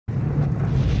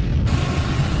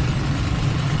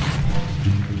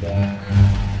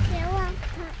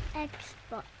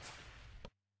Xbox.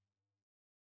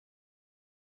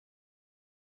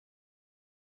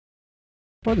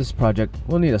 For this project,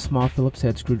 we'll need a small Phillips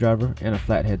head screwdriver and a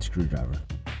flathead screwdriver.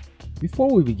 Before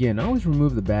we begin, always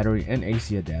remove the battery and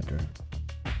AC adapter.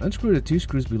 Unscrew the two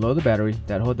screws below the battery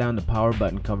that hold down the power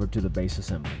button cover to the base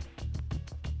assembly.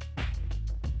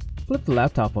 Flip the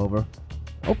laptop over,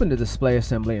 open the display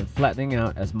assembly and flattening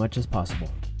out as much as possible.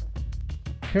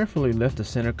 Carefully lift the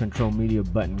center control media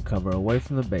button cover away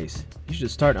from the base. You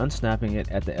should start unsnapping it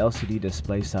at the LCD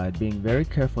display side, being very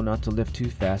careful not to lift too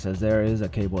fast as there is a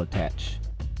cable attached.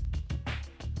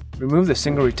 Remove the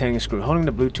single retaining screw holding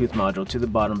the Bluetooth module to the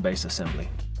bottom base assembly.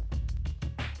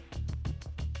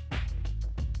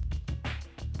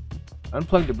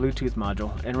 Unplug the Bluetooth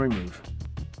module and remove.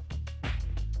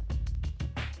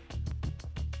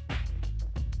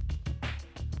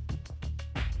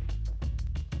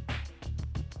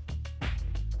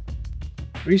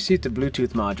 Reseat the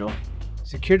Bluetooth module.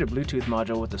 Secure the Bluetooth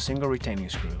module with a single retaining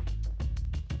screw.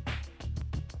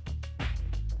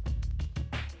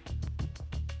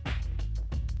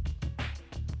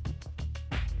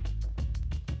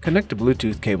 Connect the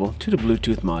Bluetooth cable to the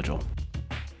Bluetooth module.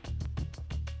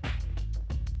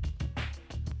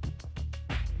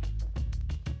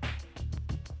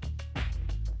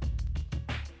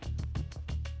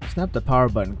 Snap the power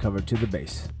button cover to the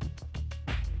base.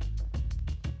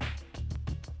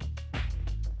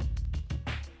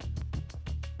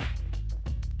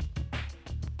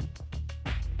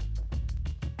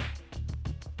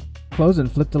 Close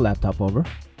and flip the laptop over.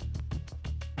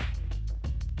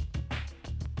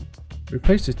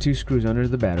 Replace the two screws under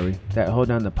the battery that hold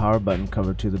down the power button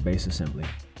cover to the base assembly.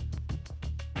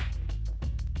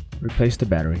 Replace the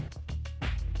battery.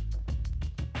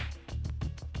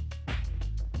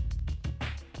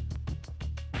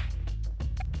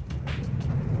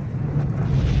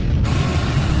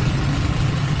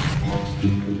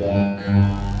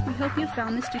 We hope you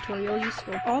found this tutorial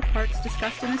useful. All parts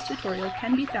discussed in this tutorial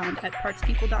can be found at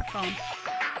partspeople.com.